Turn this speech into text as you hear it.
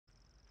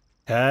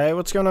Hey,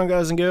 what's going on,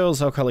 guys and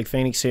girls? Alcoholic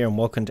Phoenix here, and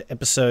welcome to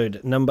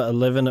episode number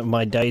 11 of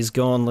my Days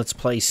Gone Let's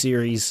Play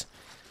series.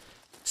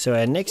 So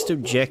our next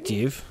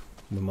objective,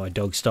 when my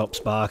dog stops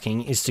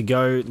barking, is to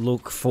go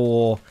look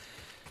for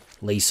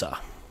Lisa.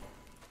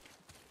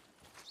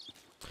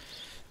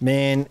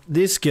 Man,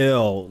 this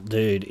girl,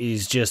 dude,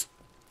 is just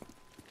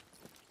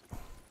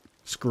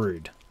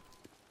screwed.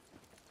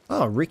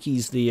 Oh,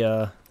 Ricky's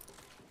the,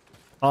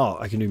 Oh,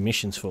 I can do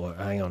missions for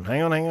her. Hang on.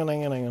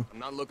 I'm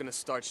not looking to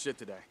start shit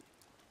today.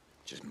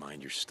 Just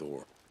mind your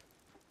store.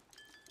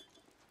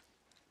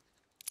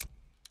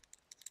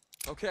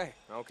 Okay.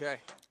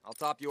 I'll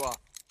top you off.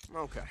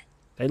 Okay.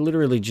 They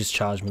literally just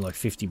charged me like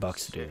 50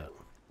 bucks to do that.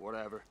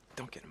 Whatever.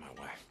 Don't get in my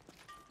way.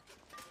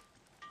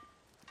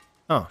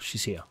 Oh,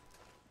 she's here.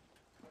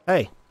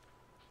 Hey.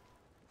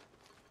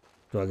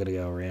 Do I gotta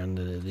go around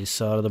to this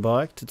side of the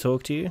bike to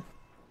talk to you?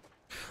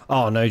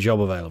 Oh, no job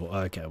available.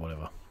 Okay,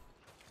 whatever.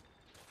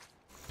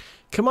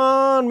 Come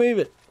on, move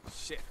it.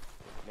 Shit.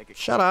 Make it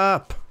Shut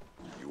up.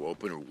 You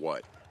open or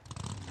what?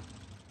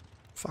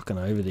 Fucking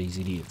over these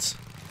idiots.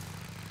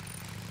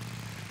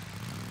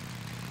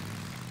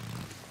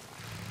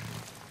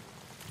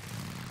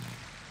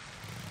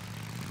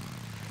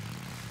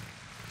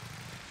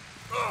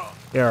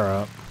 You're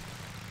up.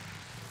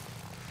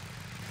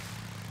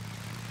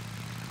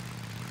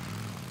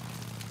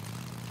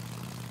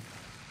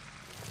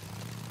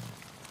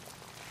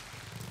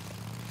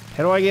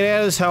 How do I get out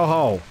of this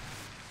hellhole?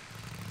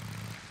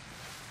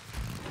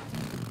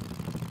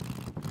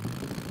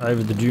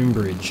 Over the Doom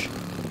Bridge.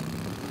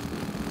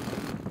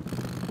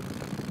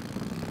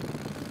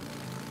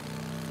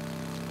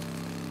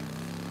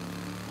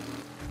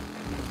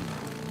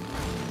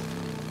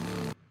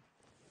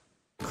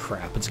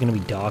 Crap, it's gonna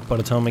be dark by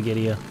the time I get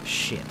here.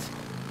 Shit.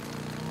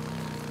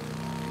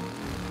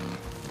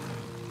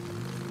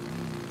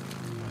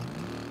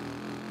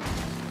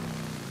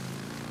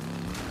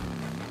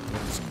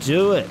 Let's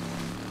do it.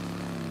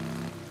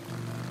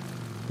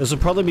 This will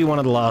probably be one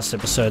of the last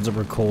episodes I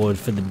record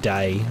for the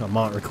day. I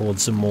might record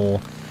some more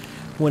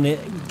when it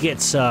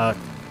gets,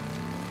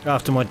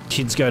 after my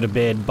kids go to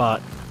bed,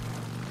 but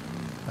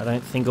I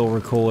don't think I'll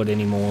record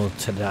any more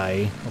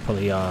today. I'll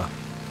probably,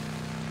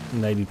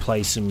 maybe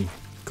play some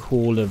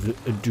Call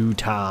of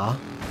Duty.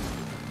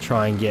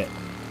 Try and get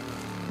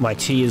my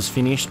tiers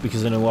finished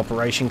because a new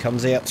operation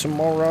comes out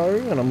tomorrow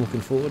and I'm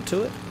looking forward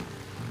to it.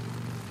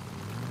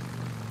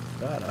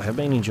 But I have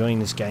been enjoying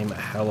this game a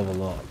hell of a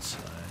lot, so...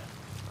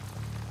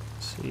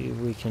 see if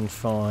we can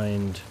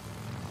find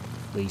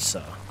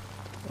Lisa.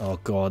 Oh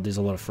god, there's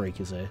a lot of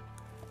freakers there.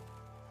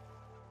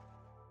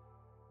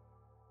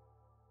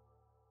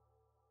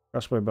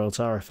 Crossbow bolts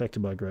are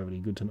affected by gravity,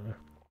 good to know.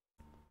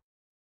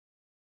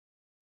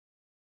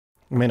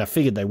 I mean, I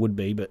figured they would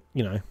be, but,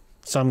 you know,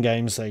 some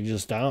games they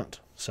just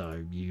aren't.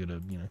 So, you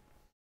gotta, you know.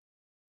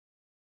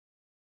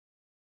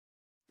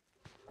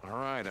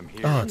 Alright, I'm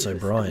here. Oh, it's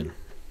O'Brien.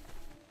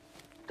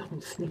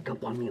 Don't sneak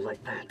up on me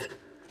like that.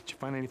 Did you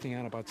find anything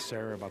out about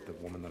Sarah, about the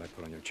woman that I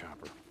put on your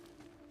chopper?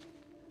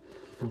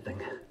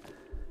 Nothing.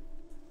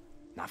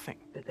 Nothing?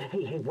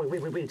 Hey,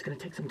 wait. It's gonna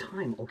take some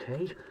time,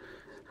 okay?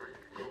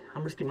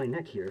 I'm risking my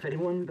neck here. If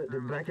anyone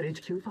back at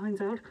HQ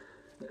finds out,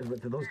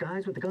 those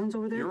guys with the guns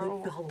over there, You're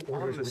they'll follow all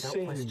orders on the without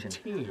same question.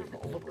 team,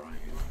 O'Brien.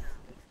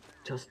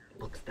 Just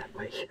looks that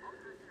way.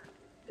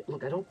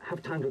 Look, I don't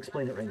have time to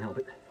explain it right now,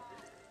 but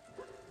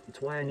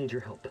it's why I need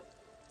your help.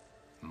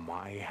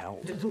 My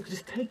help? Look,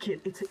 just take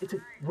it. It's a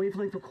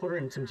wavelength recorder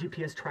and some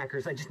GPS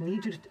trackers. I just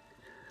need you to...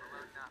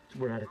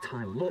 We're out of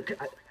time. Look,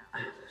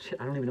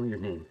 shit, I don't even know your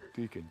name.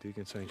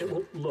 Deacon St.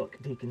 John.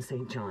 Look, Deacon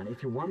St. John,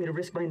 if you want me to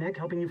risk my neck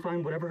helping you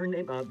find whatever her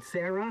name,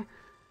 Sarah,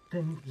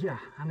 then yeah,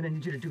 I'm gonna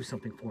need you to do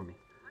something for me.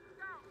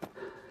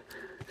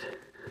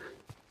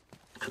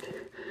 Okay,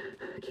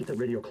 keep the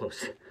radio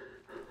close.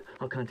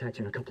 I'll contact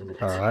you in a couple of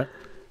minutes. Alright.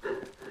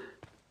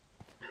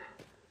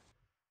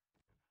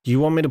 Do you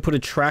want me to put a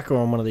tracker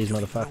on one of these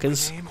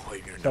motherfuckers?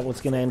 Is that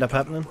what's gonna end up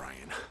happening?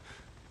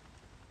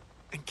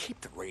 And keep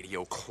the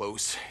radio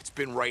close. It's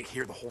been right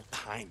here the whole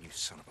time, you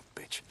son of a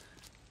bitch.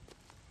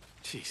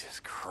 Jesus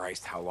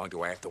Christ, how long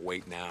do I have to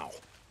wait now?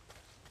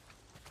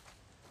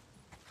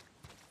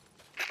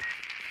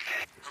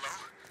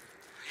 Hello?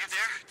 You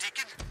there,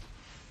 Deacon?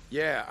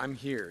 Yeah, I'm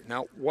here.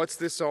 Now, what's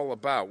this all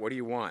about? What do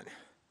you want?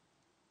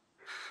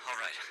 All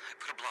right, I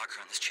put a blocker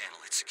on this channel.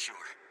 It's secure.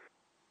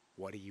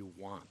 What do you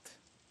want?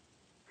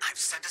 I've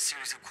sent a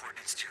series of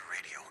coordinates to your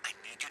radio. I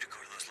need you to go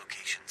to those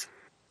locations.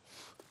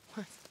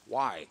 What?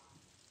 Why?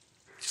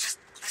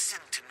 Just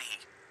listen to me.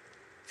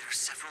 There are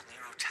several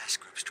NERO task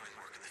groups doing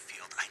work in the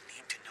field. I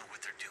need to know what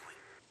they're doing.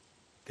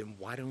 Then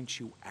why don't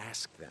you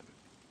ask them?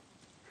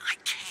 I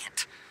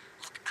can't.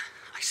 Look,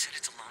 I said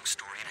it's a long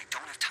story, and I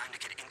don't have time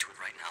to get into it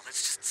right now. Let's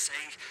just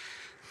say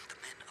the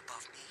men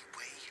above me,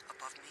 way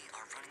above me,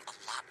 are running a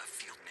lot of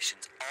field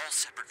missions, all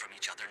separate from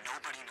each other.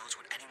 Nobody knows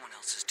what anyone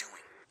else is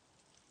doing.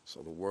 So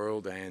the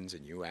world ends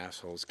and you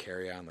assholes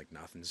carry on like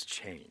nothing's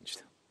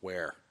changed.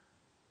 Where?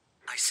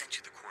 I sent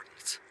you the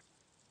coordinates.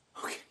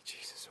 Okay,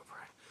 Jesus,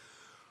 O'Brien.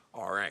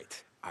 All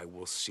right. I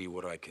will see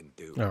what I can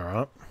do.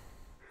 Alright.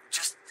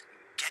 Just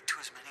get to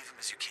as many of them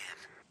as you can.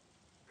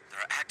 There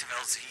are active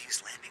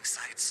LZs, landing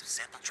sites,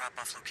 sample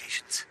drop-off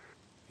locations.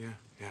 Yeah,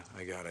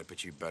 I got it,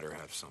 but you better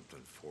have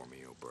something for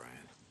me,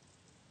 O'Brien.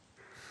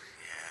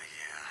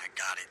 Yeah, I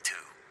got it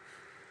too.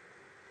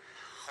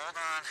 Hold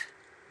on.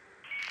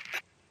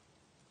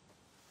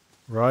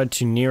 Ride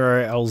to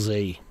NERO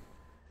LZ.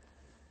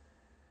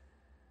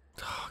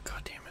 Oh,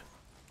 god damn it.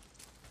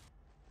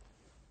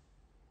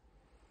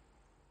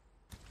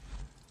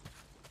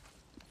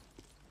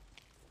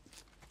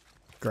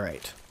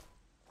 Great.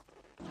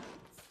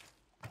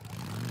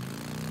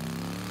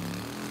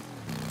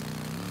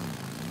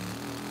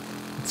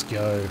 Let's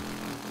go.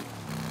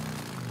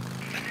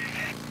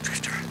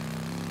 Drifter,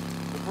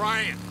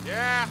 O'Brien,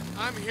 yeah,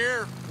 I'm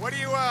here. What do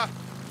you,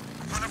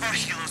 one of our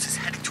helos is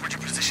heading toward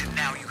your position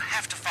now. You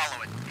have to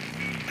follow it.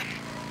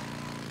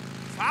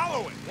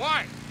 follow it?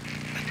 Why?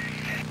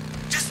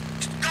 Just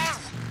go!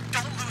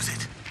 Don't lose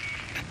it.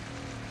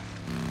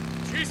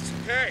 Jesus,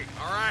 okay,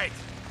 all right.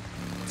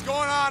 What's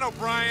going on,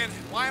 O'Brien?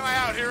 Why am I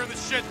out here in the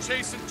shit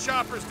chasing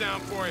choppers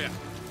down for you?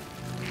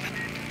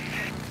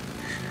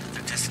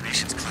 Their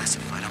destination's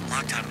classified. I'm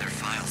locked out of their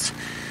files,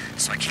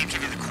 so I can't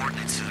give you the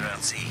coordinates to their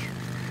LZ.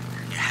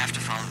 You have to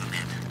follow them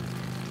in.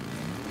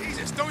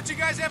 Jesus, don't you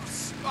guys have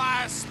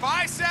spy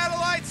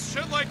satellites?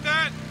 Shit like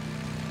that?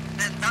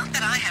 Not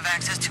that I have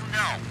access to,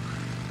 no.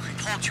 I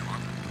told you on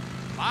them.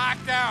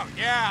 Locked out,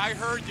 yeah, I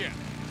heard you.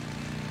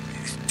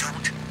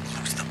 Don't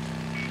lose them.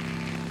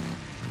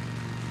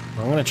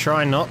 I'm gonna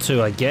try not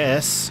to, I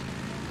guess.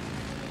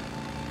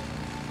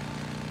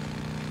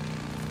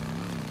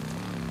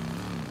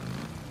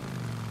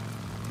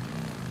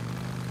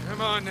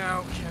 Come on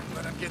now, can't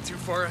let him get too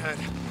far ahead.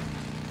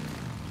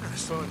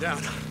 Slow him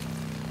down.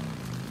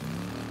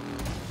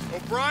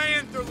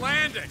 O'Brien, they're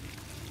landing.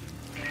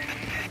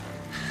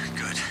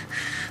 Good.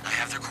 I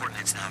have their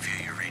coordinates now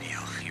via your radio.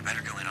 You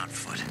better go in on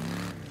foot.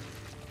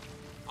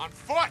 On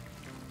foot?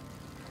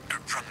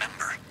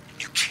 Remember,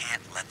 you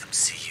can't let them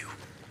see you.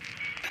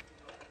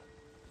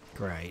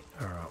 Great,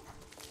 alright.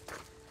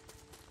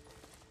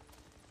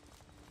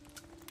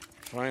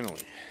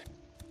 Finally.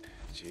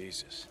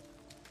 Jesus.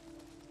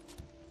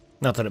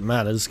 Not that it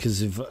matters,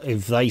 because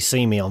if they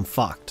see me, I'm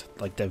fucked.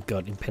 Like, they've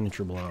got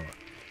impenetrable armor.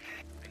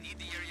 I need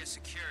the area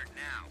secured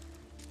now.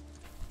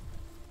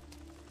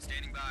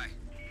 Standing by.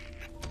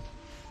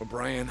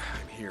 O'Brien,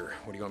 I'm here.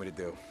 What do you want me to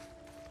do?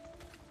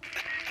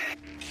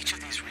 Each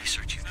of these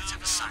research units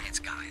have a science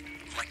guide,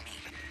 like me,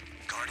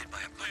 guarded by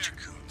a bunch of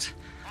goons.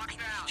 I need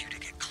you to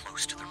get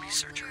close to the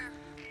researcher.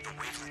 The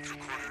wavelength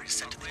recorder is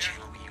sent to the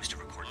channel we use to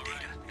record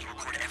data. It'll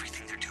record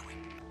everything they're doing.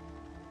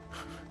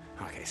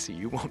 Okay, so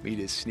you want me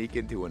to sneak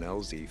into an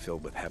LZ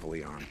filled with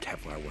heavily armed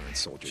Kevlar-wearing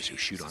soldiers who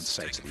shoot on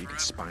sight so that you can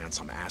spy on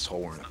some asshole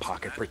wearing a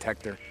pocket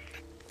protector?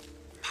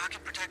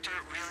 Pocket protector?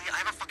 Really? I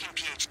have a fucking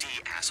PhD,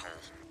 asshole.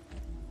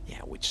 Yeah,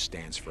 which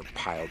stands for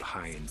piled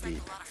high and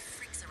deep. A lot of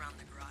freaks around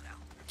the grotto.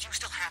 Do you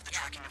still have the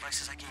tracking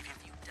devices I gave you?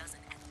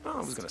 Well,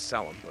 I was gonna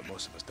sell them, but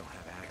most of us don't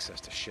have access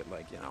to shit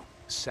like, you know,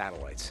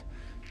 satellites.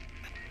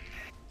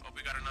 Hope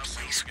we got enough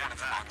Place one of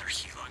them on their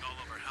helo. Going all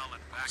over hell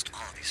and back. Most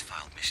all of these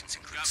filed missions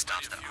include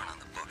stops that aren't on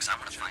the books. I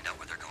want to find out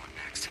where they're going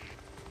next.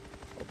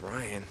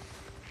 O'Brien.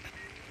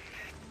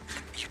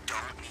 You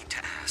don't need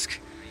to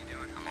ask.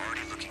 I'm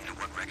already looking into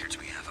what records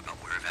we have about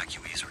where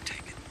evacuees were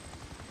taken.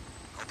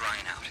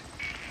 O'Brien out.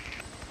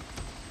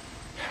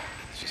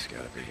 This just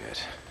gotta be it.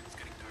 It's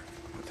getting dark.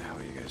 What the hell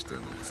are you guys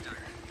doing? Thought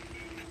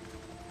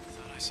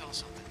I saw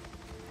something.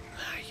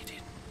 No, you didn't.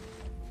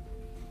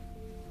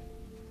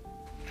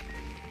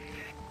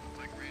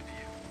 Like ran to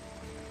you.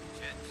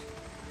 Shit.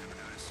 Never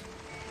noticed.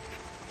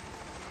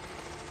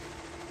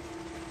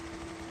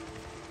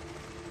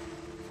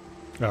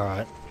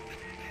 Alright.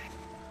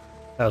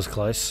 That was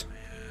close. Man,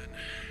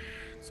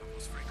 it's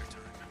almost freaker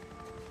time.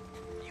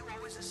 Are you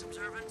always this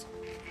observant?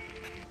 You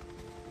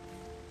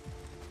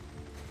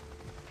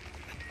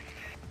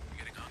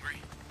getting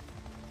hungry?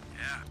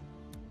 Yeah.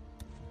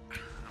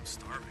 I'm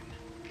starving.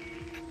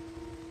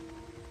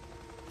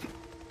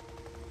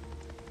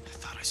 I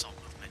thought I saw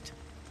movement.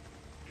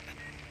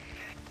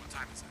 What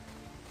time is it?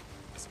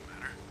 Doesn't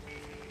matter.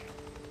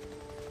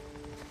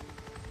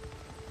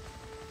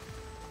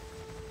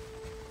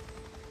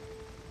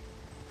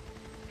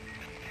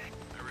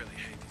 I really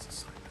hate these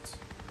assignments.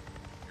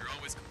 You're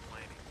always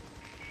complaining.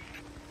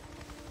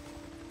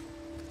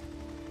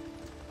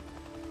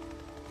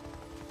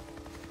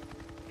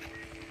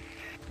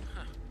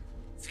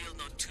 Field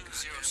note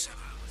 207.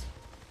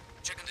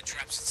 Checking the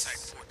traps at site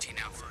 14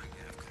 Alpha.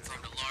 I've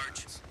confirmed a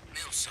large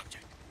male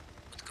subject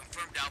with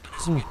confirmed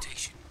albinism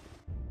mutation.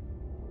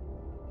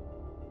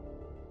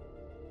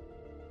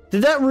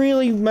 Did that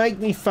really make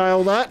me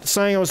fail that?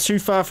 Saying I was too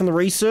far from the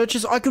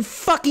researchers? I could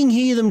fucking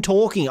hear them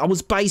talking. I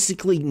was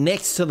basically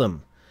next to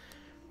them.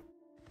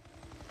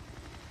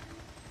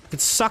 I could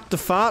suck the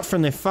fart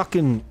from their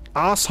fucking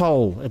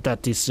asshole at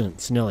that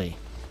distance, nearly.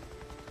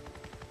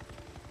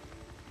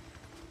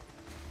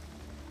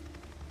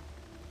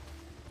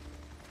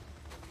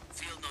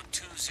 Field note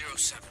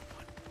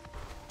 2071.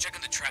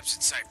 Checking the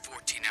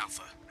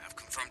Alpha have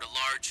confirmed a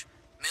large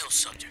male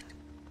subject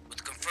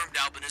with confirmed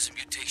albinism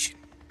mutation.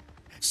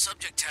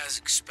 Subject has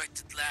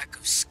expected lack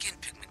of skin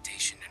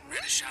pigmentation and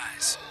reddish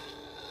eyes.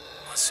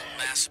 Muscle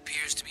mass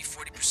appears to be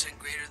 40%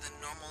 greater than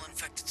normal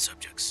infected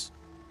subjects.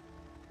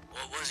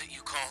 What was it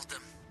you called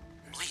them?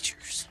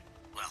 Bleachers.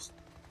 Well,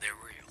 they're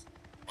real.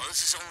 Well,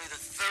 this is only the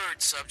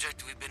third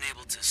subject we've been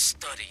able to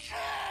study.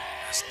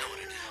 As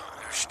noted,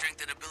 their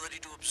strength and ability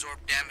to absorb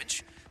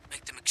damage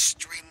make them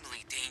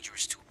extremely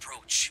dangerous to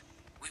approach.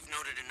 We've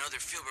noted in other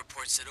field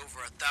reports that over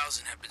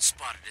 1,000 have been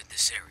spotted in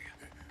this area.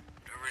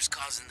 Whatever is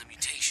causing the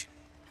mutation,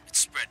 it's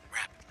spreading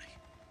rapidly.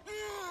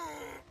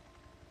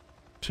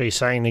 So you're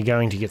saying they're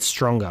going to get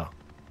stronger?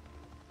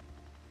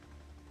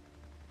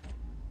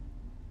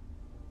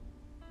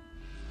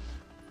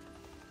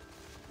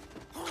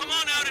 Come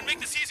on out and make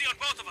this easy on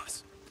both of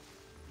us.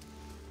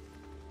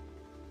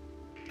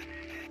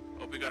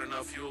 Hope we got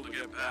enough fuel to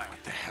get back.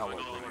 What the hell are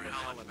we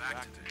doing?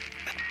 Back today.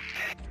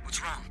 What's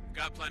wrong?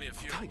 Got plenty of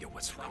fuel. Tell you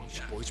what's wrong.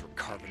 The boys were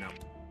carving out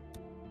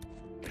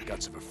the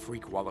guts of a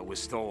freak while it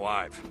was still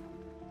alive.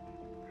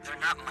 They're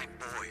not my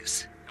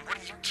boys. And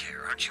what do you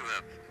care? Aren't you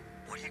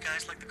what do you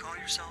guys like to call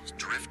yourselves?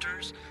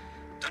 Drifters?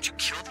 Don't you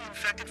kill the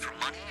infected for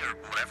money or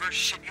whatever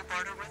shit you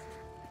barter with?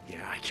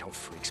 Yeah, I kill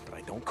freaks, but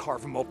I don't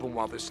carve them open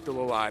while they're still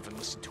alive and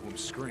listen to them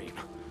scream.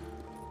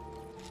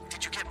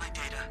 Did you get my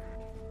data?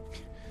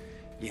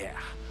 Yeah,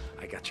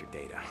 I got your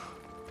data.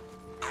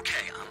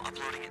 Okay, I'm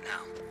uploading it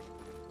now.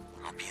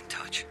 I'll be in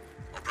touch.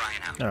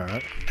 O'Brien out.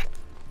 Alright.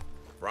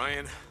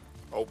 Brian?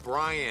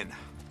 O'Brien.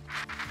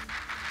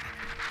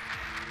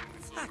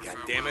 Ah, God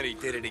damn it, he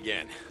did it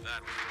again.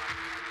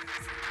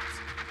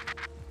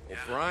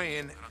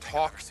 O'Brien,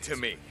 talk to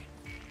me.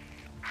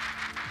 Ah,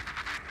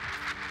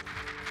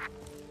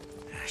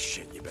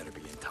 shit, you better be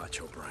in touch,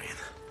 O'Brien.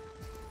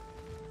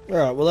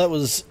 Alright, well that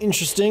was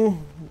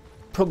interesting.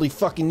 Probably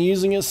fucking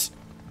using us.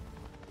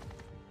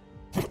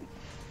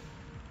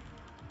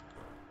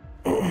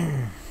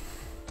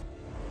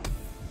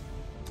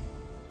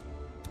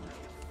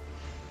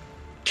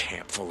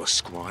 Camp full of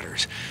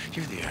squatters.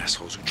 You're the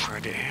assholes who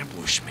tried to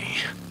ambush me.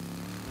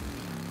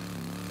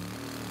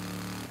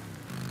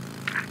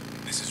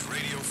 This is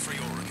Radio Free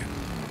Oregon.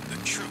 The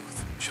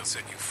truth shall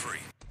set you free.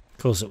 Of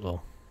course it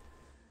will.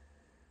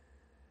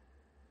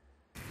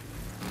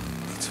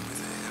 It's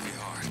with a heavy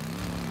heart.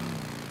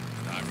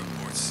 And I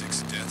report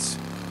 6 deaths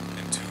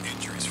and 2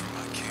 injuries from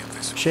my camp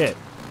this week. Shit.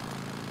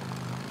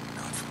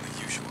 Not from the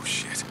usual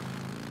shit.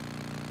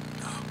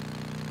 No.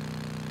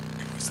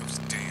 It was those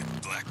damn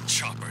black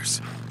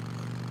choppers.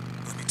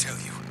 Let me tell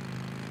you,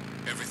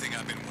 everything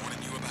I've been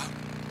warning you about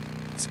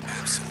is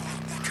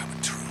absolutely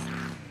coming true.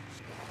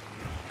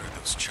 Heard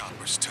those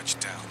choppers touched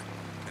down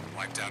and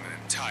wiped out an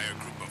entire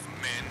group of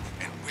men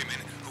and women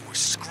who were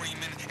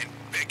screaming and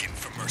begging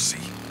for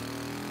mercy.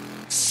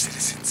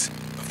 Citizens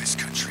of this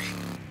country.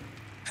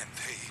 And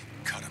they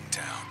cut them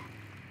down.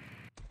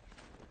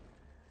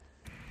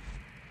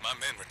 My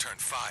men returned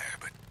fire,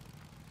 but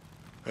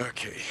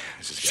Okay,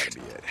 this has got to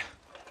be it.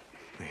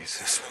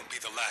 this won't be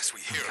the last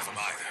we hear of them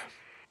either.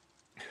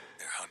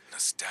 They're hunting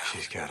us down.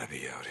 She's got to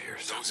be out here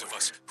somewhere. Those of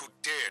us who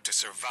dare to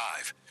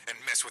survive and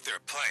mess with their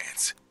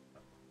plans.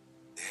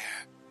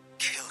 They're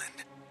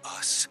killing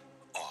us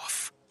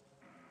off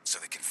so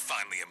they can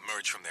finally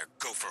emerge from their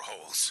gopher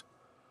holes.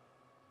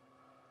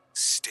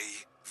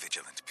 Stay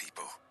vigilant,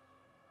 people.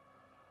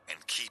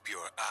 And keep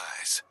your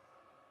eyes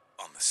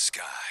on the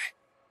sky.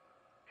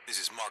 This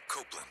is Mark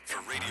Copeland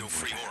for Radio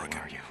Free Oregon.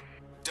 Where are you?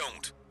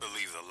 Don't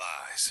believe the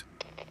lies.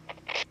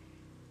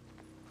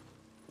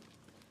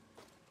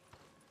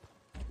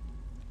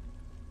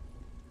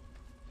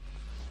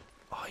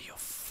 Oh, you're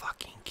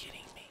fucking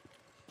kidding me.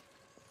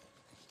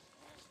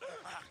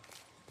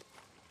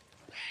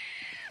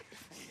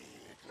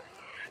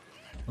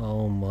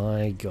 Oh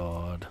my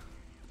god.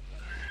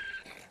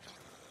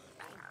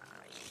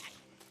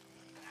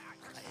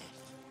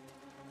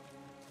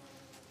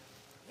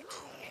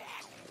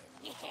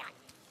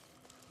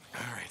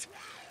 All right.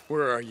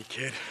 Where are you,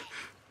 kid?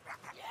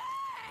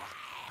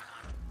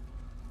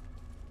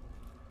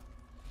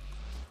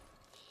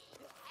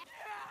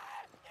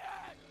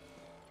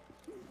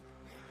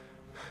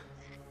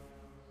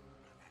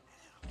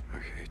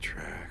 Okay,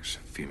 tracks.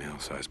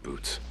 Female-sized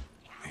boots.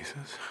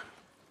 Lisa's?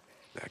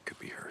 That could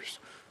be hers.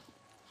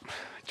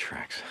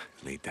 Tracks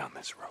lead down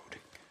this road.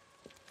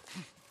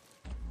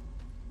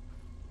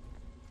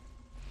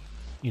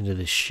 Into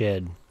this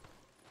shed.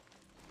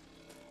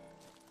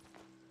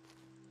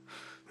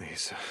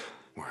 Lisa,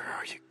 where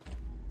are you?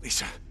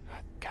 Lisa,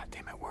 God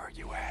damn it, where are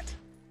you at?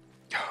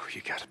 Oh,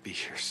 you gotta be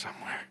here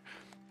somewhere.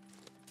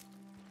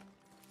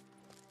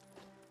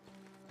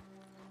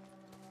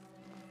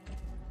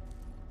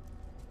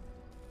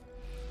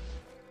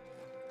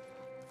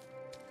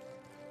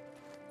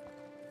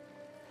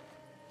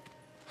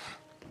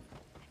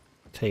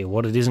 Tell you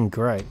what, it isn't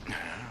great.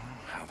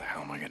 How the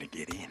hell am I gonna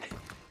get in?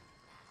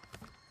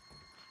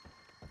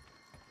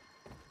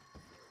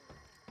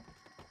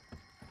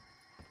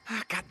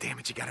 Ah, God damn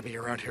it, you gotta be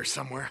around here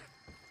somewhere.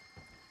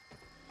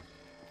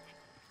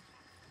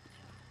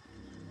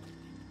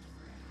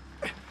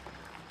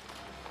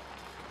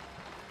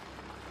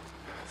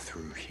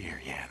 through here.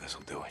 Yeah,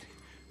 this'll do it.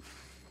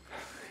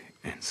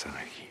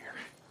 Inside here.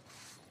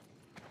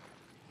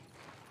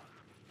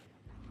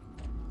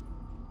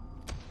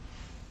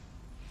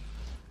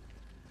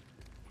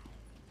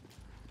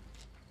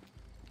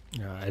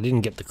 I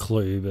didn't get the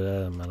clue, but that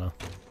doesn't matter.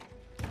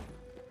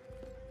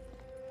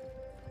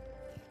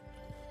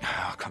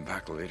 I'll come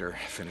back later,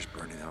 finish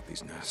burning out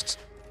these nests.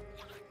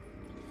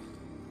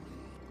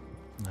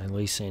 At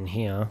least in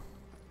here.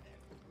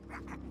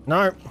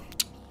 No!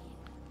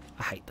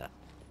 I hate that.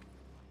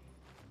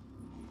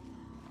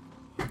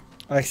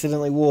 I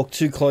accidentally walked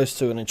too close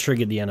to it and it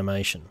triggered the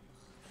animation.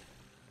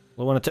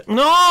 I want to...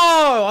 No!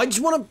 I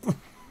just want to...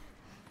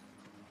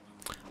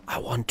 I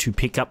want to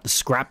pick up the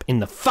scrap in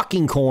the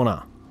fucking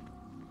corner.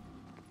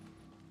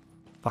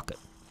 Fuck it.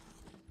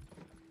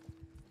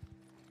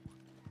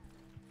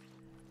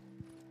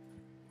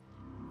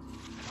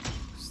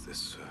 Is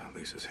this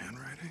Lisa's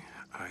handwriting?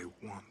 I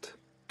want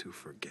to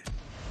forget.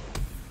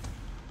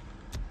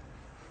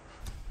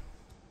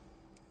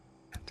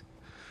 That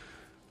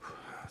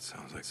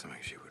sounds like something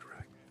she would write.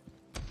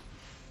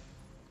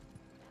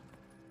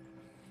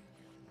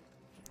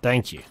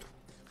 Thank you.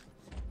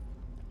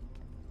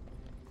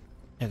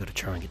 I gotta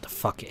try and get the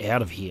fuck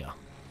out of here.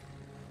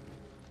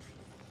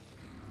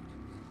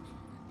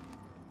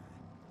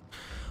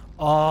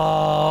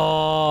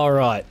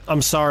 Alright.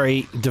 I'm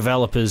sorry,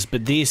 developers,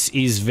 but this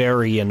is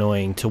very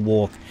annoying to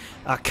walk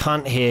a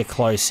cunt hair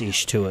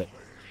close-ish to it.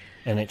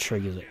 And it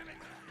triggers it.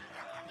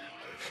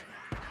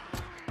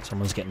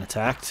 Someone's getting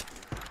attacked.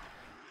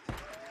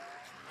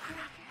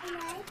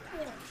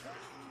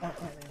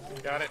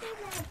 Got it.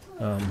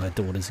 Oh, my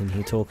daughter's in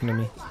here talking to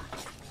me.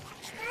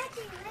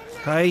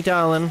 Hey,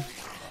 darling.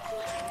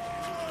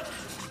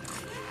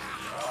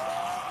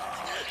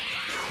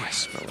 I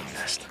smell a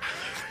nest.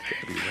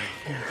 Gotta be right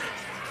here.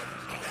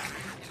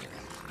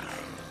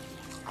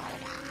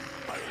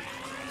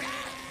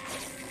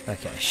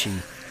 Okay,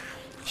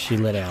 she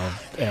let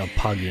our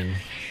pug in.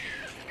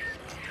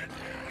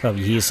 Oh,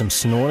 you hear some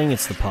snorting?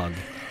 It's the pug.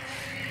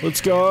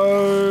 Let's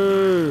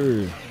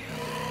go!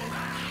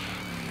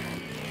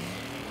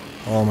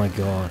 Oh my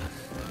god.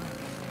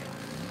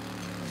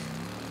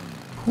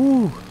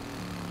 Whew.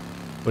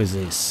 What is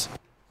this?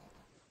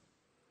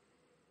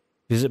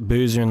 Visit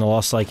Boozer in the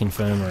Lost Lake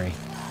Infirmary.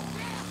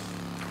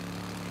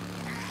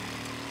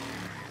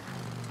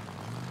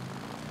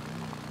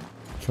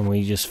 Can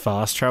we just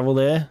fast travel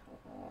there?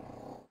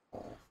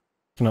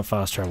 Cannot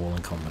fast travel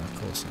in combat,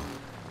 of course not.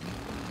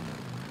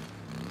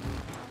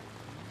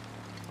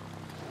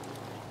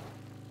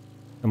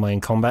 Am I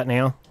in combat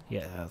now?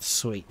 Yeah, that's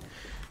sweet.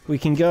 We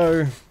can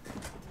go.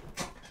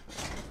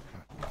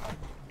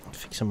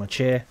 Fixing my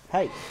chair.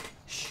 Hey!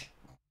 Shh.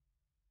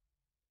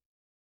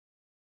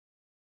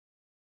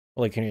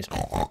 All I can do is...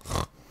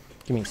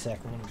 Give me a sec,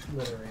 I'm gonna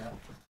let her out.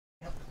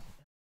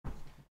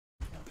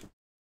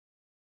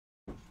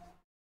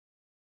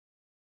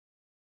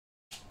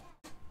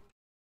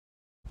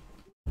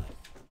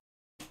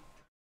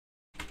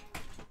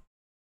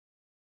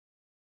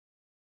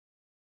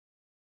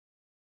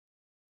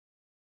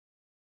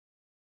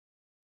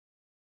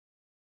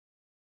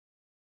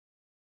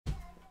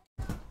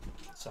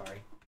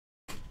 Sorry,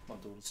 my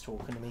daughter's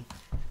talking to me.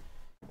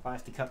 If I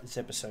have to cut this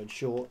episode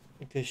short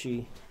because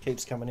she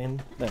keeps coming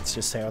in, that's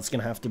just how it's going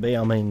to have to be.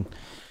 I mean,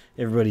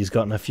 everybody's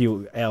gotten a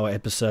few hour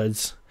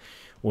episodes,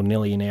 or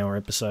nearly an hour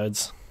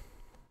episodes.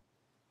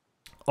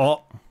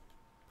 Oh,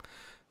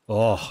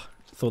 I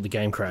thought the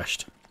game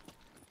crashed.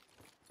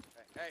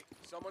 Hey,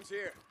 someone's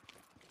here.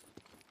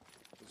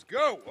 Let's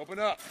go. Open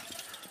up.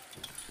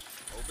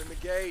 Open the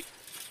gate.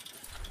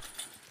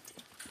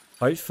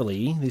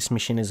 Hopefully, this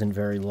mission isn't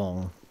very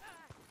long.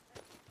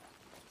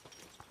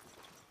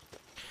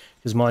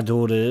 Because my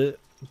daughter,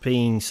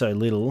 being so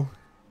little,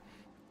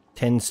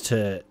 tends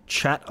to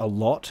chat a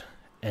lot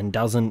and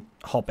doesn't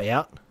hop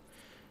out.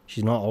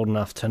 She's not old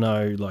enough to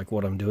know like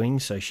what I'm doing,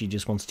 so she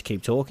just wants to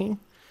keep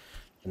talking.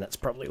 And that's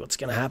probably what's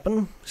going to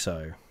happen.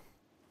 So,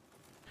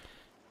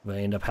 if I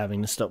end up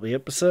having to stop the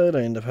episode,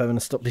 I end up having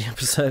to stop the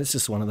episode. It's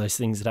just one of those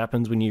things that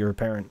happens when you're a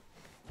parent.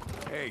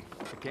 Hey,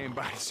 I came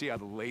by to see how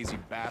the lazy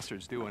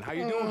bastard's doing. How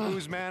you doing,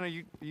 Booze, man? Are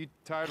you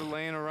tired of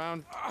laying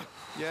around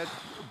yet?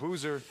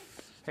 Boozer.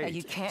 Hey,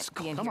 you can't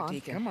be in come here, on,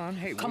 Deacon. Come on,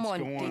 hey, Come what's on,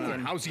 going Deacon. on?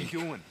 How's he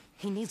doing?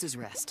 He needs his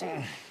rest.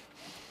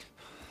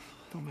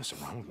 Don't mess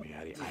around with me,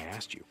 Addie. I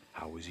asked you,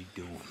 how is he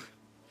doing?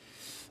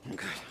 I'm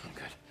good.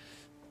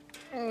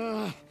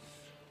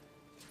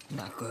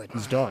 Not good.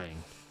 He's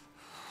dying.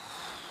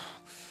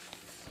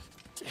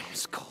 Damn,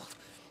 it's cold.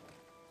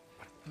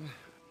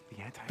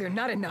 The anti- They're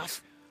not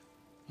enough.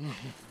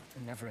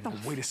 Never No,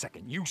 enough. wait a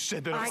second. You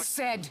said that I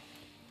said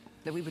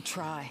that we would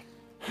try.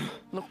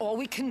 Look, all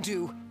we can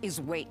do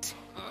is wait.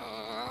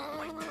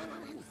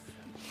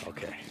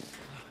 Okay.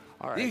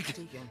 All right.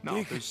 Deacon.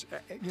 No, there's...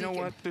 you know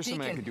what? There's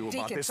something I can do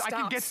about Deacon, this. Stop, I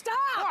can get... Stop!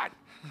 What?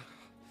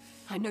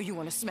 I know you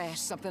want to smash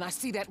something. I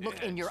see that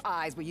look in your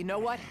eyes, but you know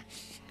what?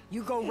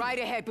 You go right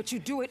ahead, but you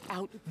do it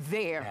out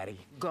there. Addie,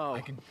 go.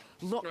 I can...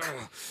 Look,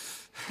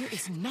 there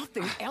is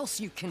nothing else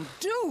you can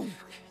do.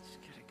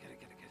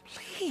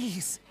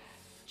 Please.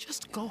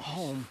 Just go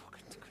home.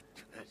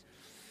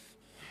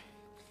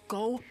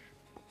 Go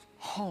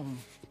home,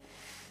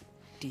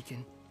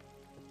 Deacon.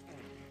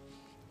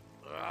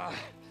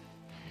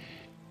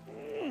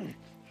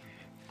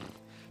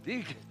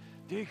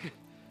 Deacon.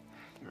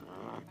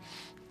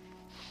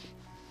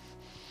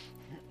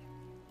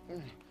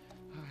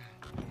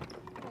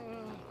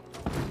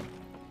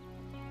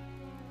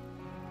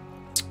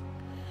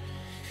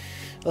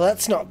 Well,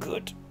 that's not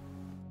good.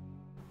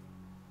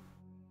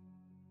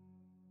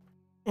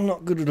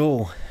 Not good at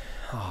all.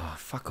 Oh,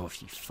 fuck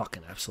off, you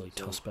fucking absolute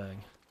tossbag.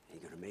 You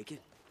gonna make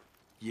it?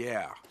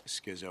 Yeah,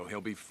 Skizzo,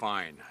 he'll be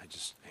fine.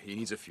 He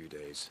needs a few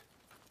days.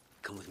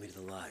 Come with me to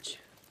the lodge.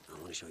 I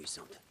want to show you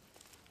something.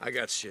 I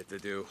got shit to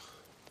do.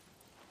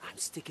 I'm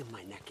sticking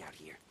my neck out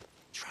here.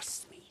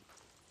 Trust me.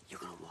 You're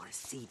gonna want to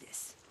see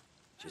this.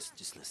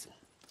 Just listen.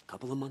 A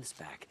couple of months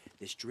back,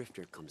 this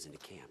drifter comes into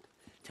camp,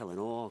 telling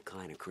all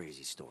kind of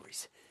crazy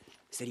stories.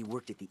 Said he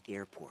worked at the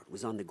airport,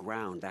 was on the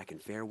ground back in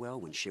Farewell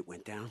when shit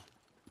went down.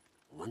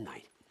 One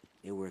night,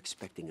 they were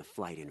expecting a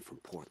flight in from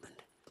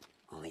Portland,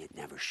 only it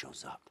never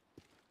shows up.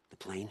 The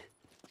plane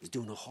was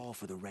doing a haul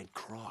for the Red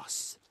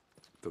Cross.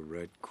 The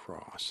Red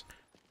Cross?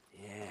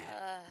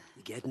 Yeah.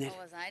 You getting it?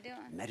 What was I doing?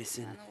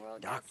 Medicine, When the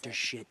world got doctor sick.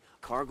 shit,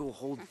 cargo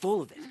hold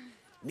full of it.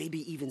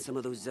 Maybe even some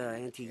of those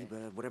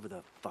whatever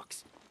the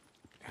fucks.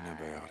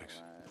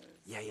 Antibiotics.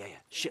 Yeah.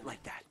 Shit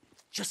like that.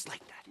 Just like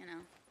that. You know,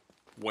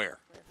 Where?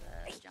 with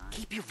Hey, John.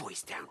 keep your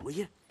voice down, will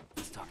you?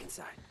 Let's talk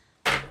inside.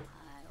 I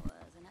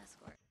was an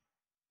escort.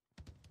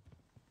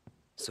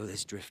 So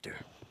this drifter,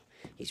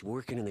 he's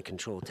working in the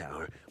control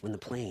tower when the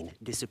plane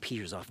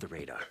disappears off the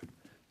radar.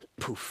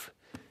 Poof.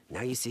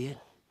 Now you see it,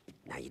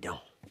 now you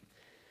don't.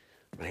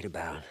 Right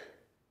about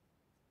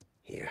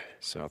here.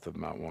 South of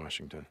Mount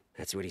Washington.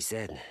 That's what he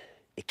said.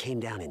 It came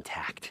down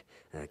intact.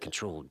 A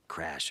controlled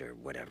crash or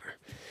whatever.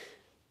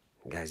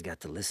 The guy's got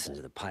to listen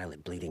to the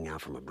pilot bleeding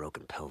out from a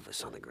broken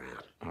pelvis on the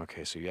ground.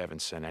 Okay, so you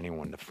haven't sent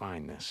anyone to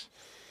find this?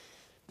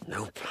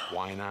 Nope.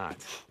 Why not?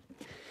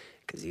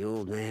 Because the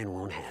old man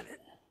won't have it.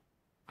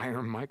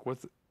 Iron Mike, what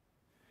the...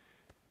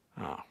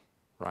 Oh,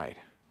 right.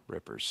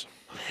 Rippers.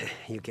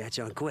 You catch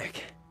on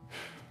quick.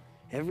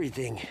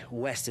 Everything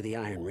west of the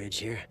Iron Ridge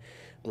here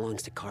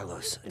belongs to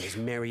Carlos and his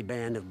merry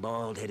band of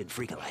bald-headed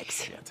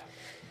freakalikes. Shit.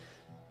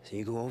 So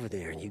you go over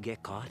there and you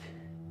get caught,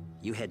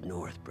 you head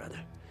north, brother.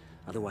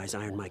 Otherwise,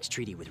 Iron Mike's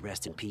treaty with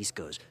Rest in Peace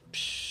goes...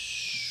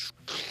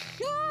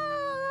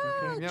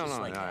 Okay, no, just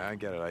like I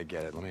get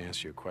it. Let me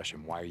ask you a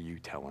question. Why are you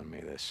telling me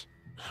this?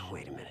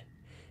 Wait a minute.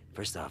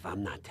 First off,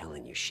 I'm not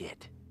telling you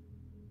shit.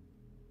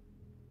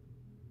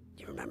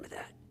 You remember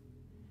that?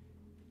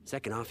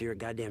 Second off, you're a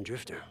goddamn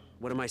drifter.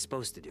 What am I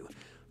supposed to do?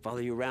 Follow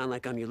you around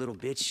like I'm your little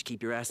bitch,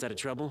 keep your ass out of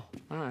trouble?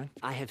 All right.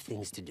 I have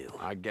things to do.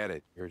 I get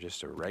it. You're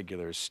just a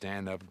regular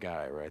stand-up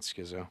guy, right,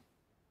 Skizzo?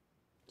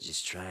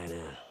 Just trying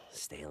to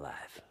stay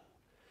alive.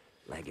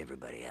 Like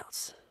everybody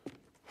else.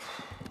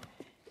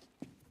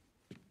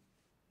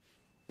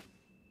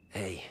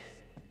 Hey.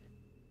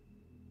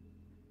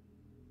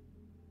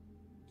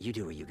 You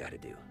do what you gotta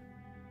do.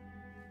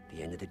 At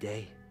the end of the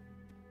day,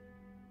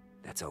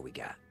 that's all we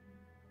got.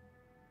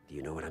 Do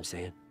you know what I'm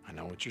saying? I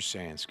know what you're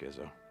saying,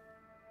 Skizzo.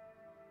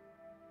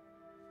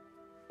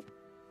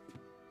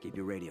 Keep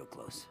your radio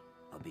close.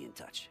 I'll be in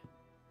touch.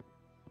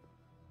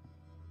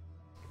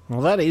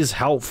 Well, that is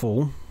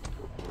helpful,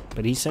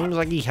 but he seems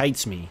like he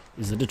hates me.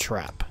 Is it a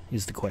trap,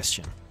 is the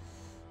question.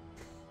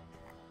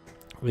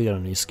 We got a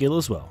new skill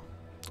as well.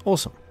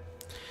 Awesome.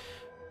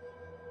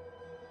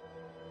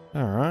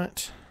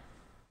 Alright.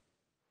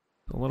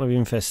 A lot of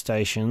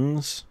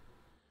infestations.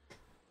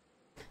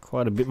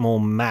 Quite a bit more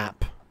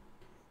map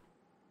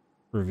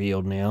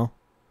revealed now.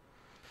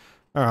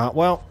 Alright,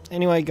 well,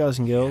 anyway, guys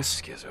and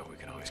girls, Yeah, Skizzo, we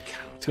can always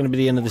count. it's going to be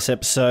the end of this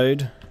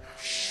episode.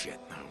 Shit,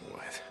 now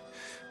what?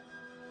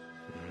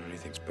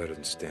 Anything's better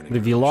than standing. But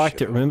if you around liked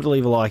shit it, remember to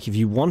leave a like. If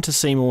you want to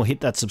see more, hit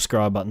that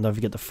subscribe button. Don't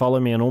forget to follow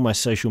me on all my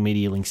social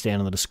media links down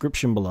in the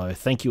description below.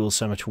 Thank you all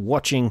so much for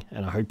watching,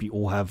 and I hope you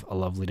all have a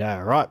lovely day.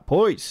 Alright,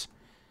 boys.